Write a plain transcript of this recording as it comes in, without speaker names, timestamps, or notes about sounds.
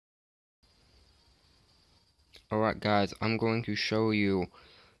Alright guys, I'm going to show you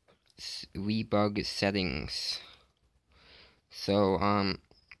Rebug Settings. So,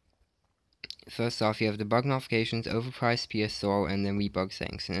 first off you have the bug notifications, overpriced PS and then Rebug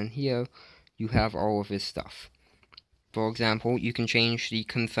Settings. And then here you have all of this stuff. For example, you can change the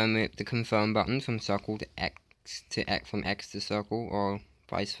confirm button from circle to X from X to circle, or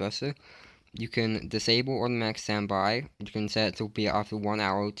vice versa. You can disable automatic standby. You can set it to be after 1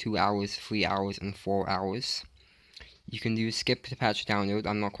 hour, 2 hours, 3 hours, and 4 hours. You can do skip to patch download.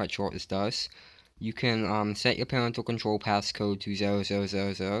 I'm not quite sure what this does. You can set your parental control passcode to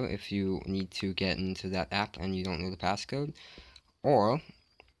 0000 if you need to get into that app and you don't know the passcode. Or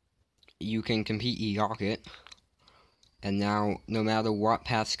you can completely lock it. And now, no matter what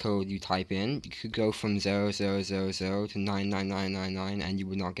passcode you type in, you could go from 0000 to 99999 and you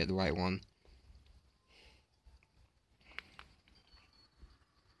would not get the right one.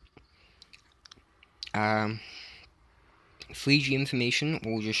 3G information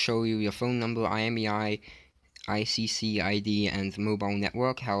will just show you your phone number, IMEI, ICC ID, and mobile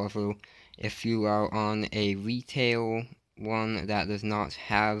network. However, if you are on a retail one that does not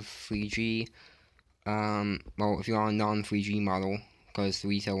have 3G, well, if you're on a non-3G model, because the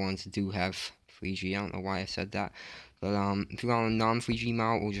retail ones do have 3G, I don't know why I said that, but if you're on a non-3G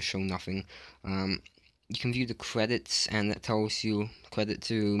model, it will just show nothing. You can view the credits, and it tells you credit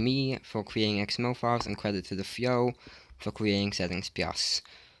to me for creating XML files, and credit to the FIO for creating settings plus.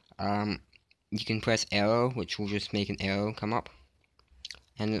 You can press arrow, which will just make an arrow come up,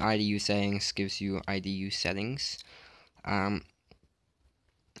 and then IDU settings gives you IDU settings.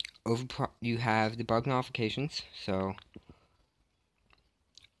 You have the bug notifications, so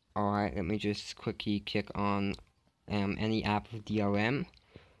alright, let me just quickly click on any app with DRM.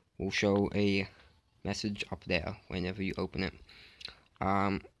 Will show a message up there whenever you open it.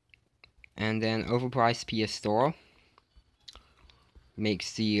 And then overpriced PS Store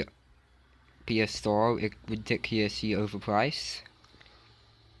makes the PS Store ridiculously overpriced.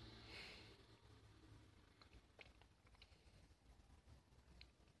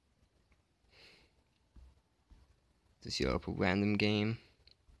 Just set up a random game.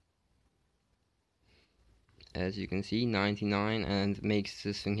 As you can see, 99, and makes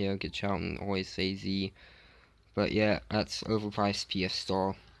this thing here get out and always say Z. But yeah, that's overpriced PS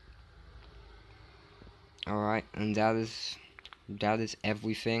Store. Alright, and that is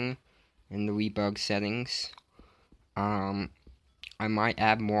everything in the Rebug settings. I might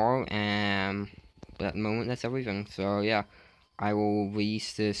add more, but at the moment that's everything. So yeah, I will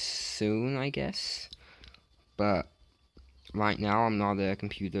release this soon, I guess. But right now I'm not at a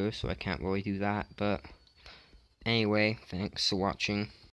computer, so I can't really do that. But anyway, thanks for watching.